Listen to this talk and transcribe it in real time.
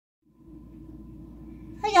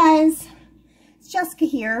guys, it's Jessica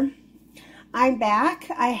here. I'm back.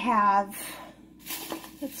 I have,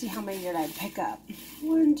 let's see, how many did I pick up?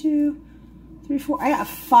 1, 2, 3, 4. I got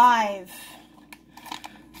 5.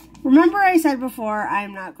 Remember I said before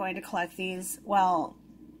I'm not going to collect these? Well,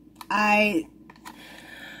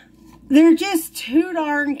 they're just too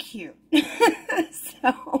darn cute.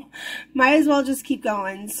 So, might as well just keep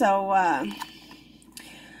going. So,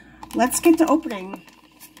 let's get to opening.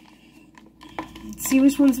 Let's see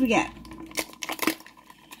which ones we get.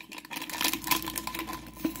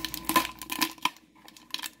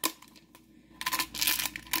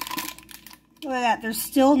 Look at that. There's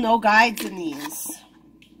still no guides in these.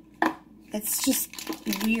 It's just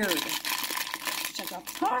weird. Check out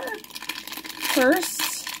the card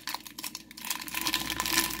first.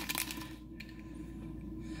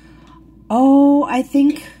 Oh, I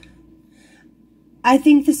think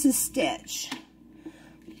this is Stitch.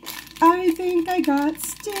 I think I got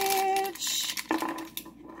Stitch.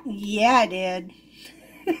 Yeah, I did.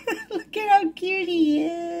 Look at how cute he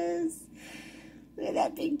is. Look at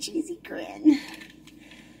that big cheesy grin.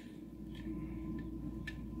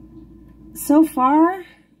 So far,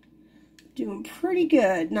 doing pretty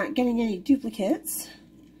good. Not getting any duplicates.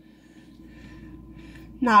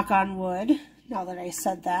 Knock on wood, now that I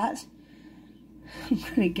said that. I'm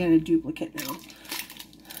going to get a duplicate now.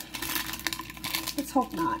 Let's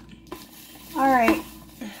hope not. Alright.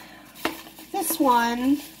 This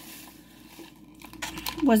one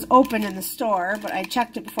was open in the store, but I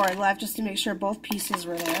checked it before I left just to make sure both pieces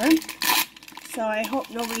were there. So I hope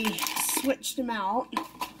nobody switched them out.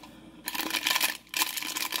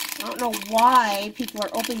 I don't know why people are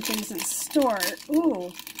opening things in the store.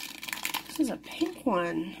 Ooh, this is a pink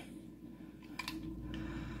one.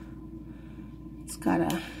 It's got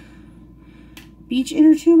a beach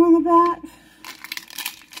inner tube on the back.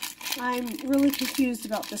 I'm really confused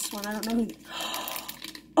about this one. I don't know who...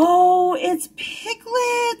 Oh, it's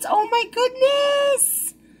Piglet! Oh my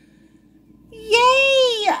goodness!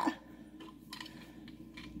 Yay!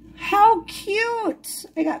 How cute!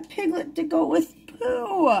 I got Piglet to go with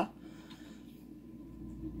Pooh.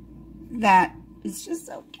 That is just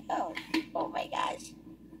so cute. Oh my gosh.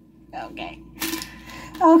 Okay.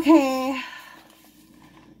 Okay.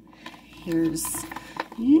 Here's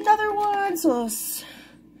another one. So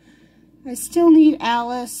I still need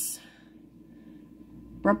Alice,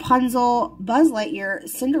 Rapunzel, Buzz Lightyear,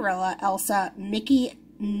 Cinderella, Elsa, Mickey,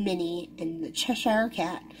 Minnie, and the Cheshire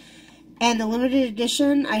Cat. And the limited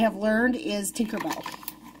edition, I have learned, is Tinkerbell.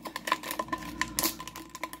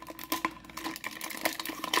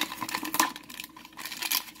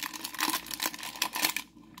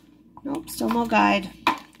 Nope, still no guide.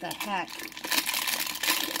 What the heck?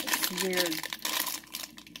 It's weird.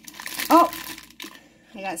 Oh!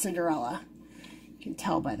 I got Cinderella. You can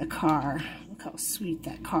tell by the car. Look how sweet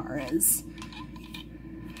that car is.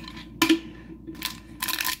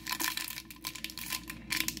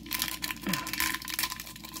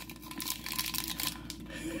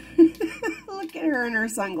 Look at her in her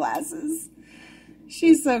sunglasses.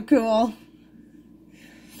 She's so cool.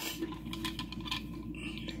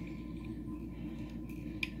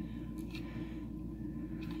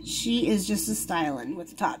 She is just a styling with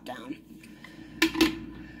the top down.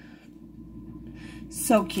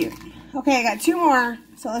 So cute. Okay, I got 2 more,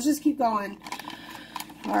 so let's just keep going.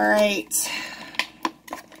 All right.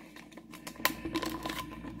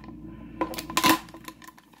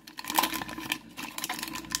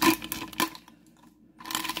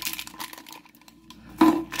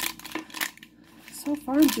 So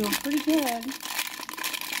far, I'm doing pretty good.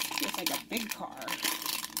 It's like a big car.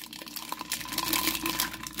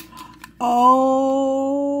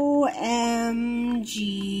 OMG,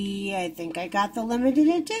 I think I got the limited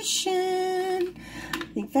edition. I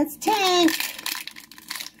think that's Tank.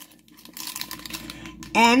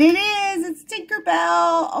 And it is, it's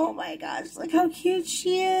Tinkerbell. Oh my gosh, look how cute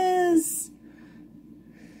she is.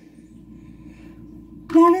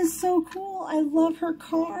 That is so cool. I love her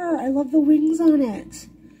car. I love the wings on it.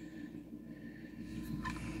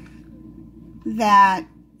 That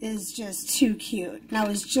is just too cute. And I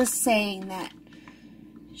was just saying that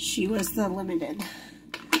she was the limited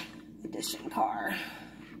edition car.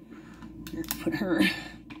 Let's put her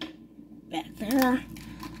back there.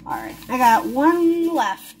 Alright, I got 1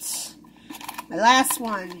 left. My last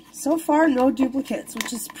one. So far, no duplicates,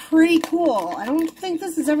 which is pretty cool. I don't think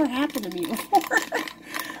this has ever happened to me before.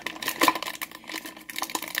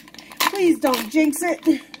 Please don't jinx it.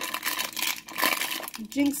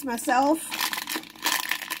 Jinx myself.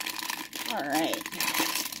 Alright.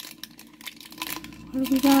 What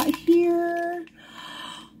do we got here?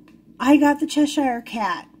 I got the Cheshire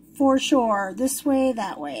Cat. for sure. This way,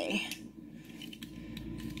 that way.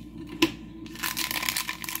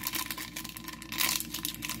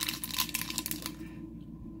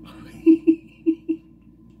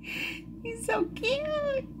 He's so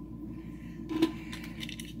cute.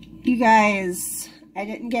 You guys, I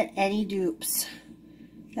didn't get any dupes.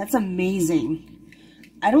 That's amazing.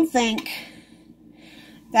 I don't think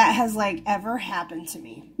that has like ever happened to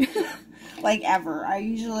me. Like ever. I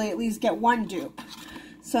usually at least get one dupe.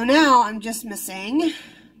 So now I'm just missing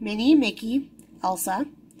Minnie, Mickey, Elsa,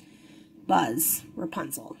 Buzz,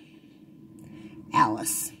 Rapunzel,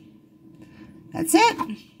 Alice. That's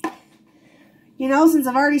it. You know, since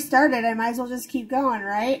I've already started, I might as well just keep going,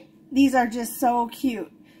 right? These are just so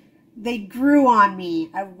cute. They grew on me.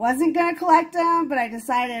 I wasn't going to collect them, but I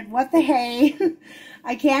decided, what the hey.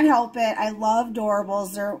 I can't help it. I love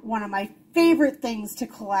Doorables. They're one of my favorite things to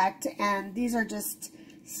collect, and these are just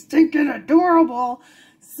stinking adorable.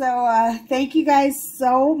 So thank you guys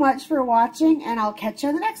so much for watching, and I'll catch you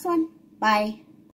on the next one. Bye.